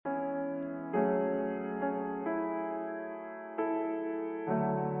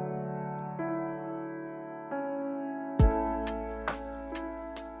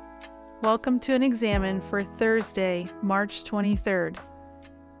Welcome to an Examine for Thursday, March 23rd.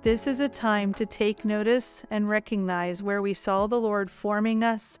 This is a time to take notice and recognize where we saw the Lord forming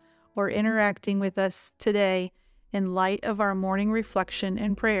us or interacting with us today in light of our morning reflection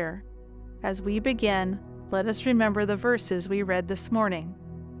and prayer. As we begin, let us remember the verses we read this morning.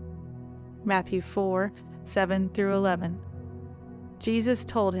 Matthew 4, 7 through 11. Jesus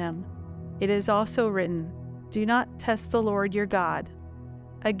told him, "It is also written, 'Do not test the Lord your God.'"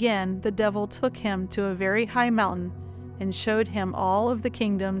 Again, the devil took him to a very high mountain and showed him all of the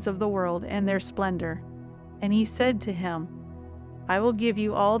kingdoms of the world and their splendor. And he said to him, "I will give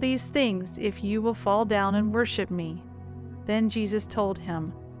you all these things if you will fall down and worship me." Then Jesus told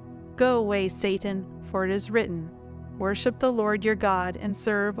him, "Go away, Satan, for it is written, 'Worship the Lord your God and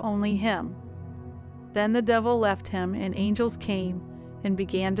serve only him.'" Then the devil left him, and angels came and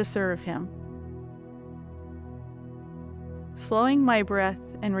began to serve him. Slowing my breath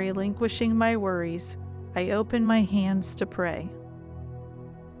and relinquishing my worries, I open my hands to pray.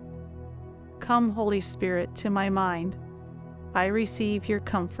 Come, Holy Spirit, to my mind. I receive your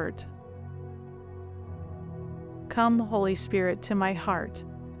comfort. Come, Holy Spirit, to my heart.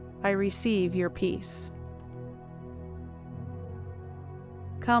 I receive your peace.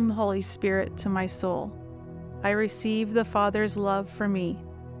 Come, Holy Spirit, to my soul. I receive the Father's love for me.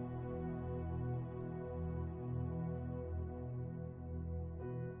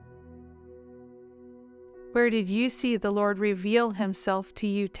 Where did you see the Lord reveal himself to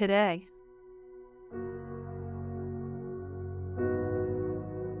you today?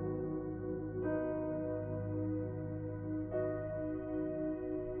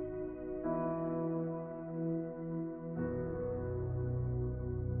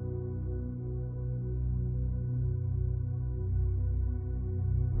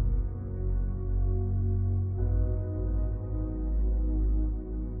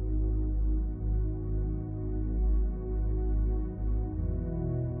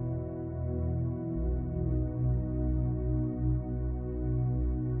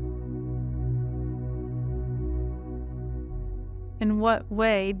 In what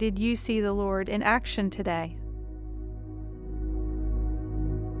way did you see the Lord in action today?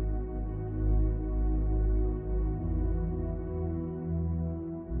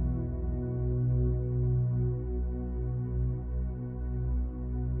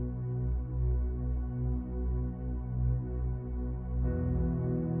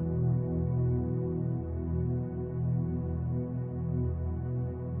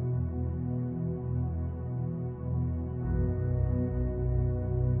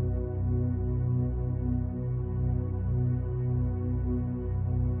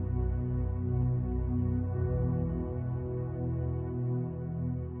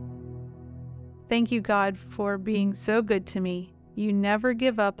 Thank you, God, for being so good to me. You never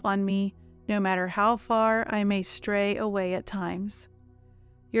give up on me, no matter how far I may stray away at times.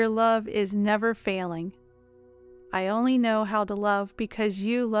 Your love is never failing. I only know how to love because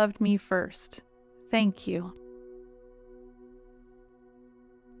you loved me first. Thank you.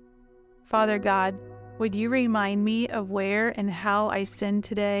 Father God, would you remind me of where and how I sinned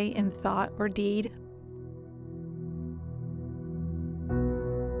today in thought or deed?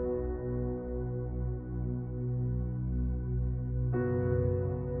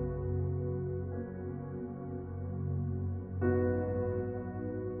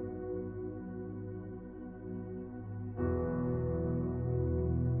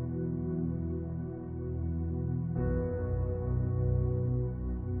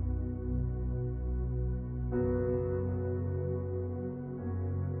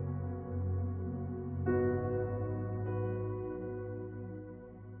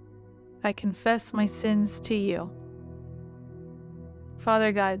 I confess my sins to you.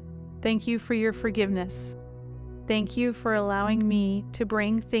 Father God, thank you for your forgiveness. Thank you for allowing me to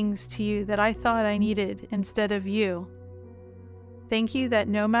bring things to you that I thought I needed instead of you. Thank you that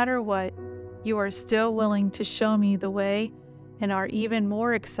no matter what, you are still willing to show me the way and are even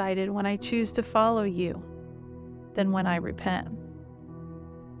more excited when I choose to follow you than when I repent.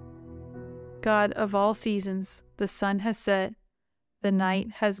 God of all seasons, the sun has set, the night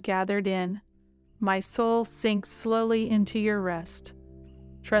has gathered in. My soul sinks slowly into your rest,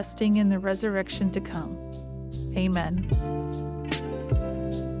 trusting in the resurrection to come. Amen.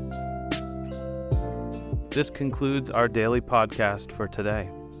 This concludes our daily podcast for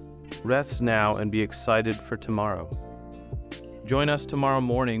today. Rest now and be excited for tomorrow. Join us tomorrow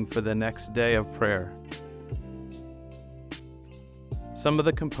morning for the next day of prayer. Some of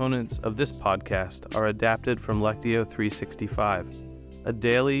the components of this podcast are adapted from Lectio 365, a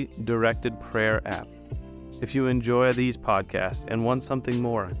daily directed prayer app. If you enjoy these podcasts and want something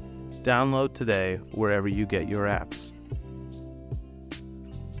more, Download today wherever you get your apps.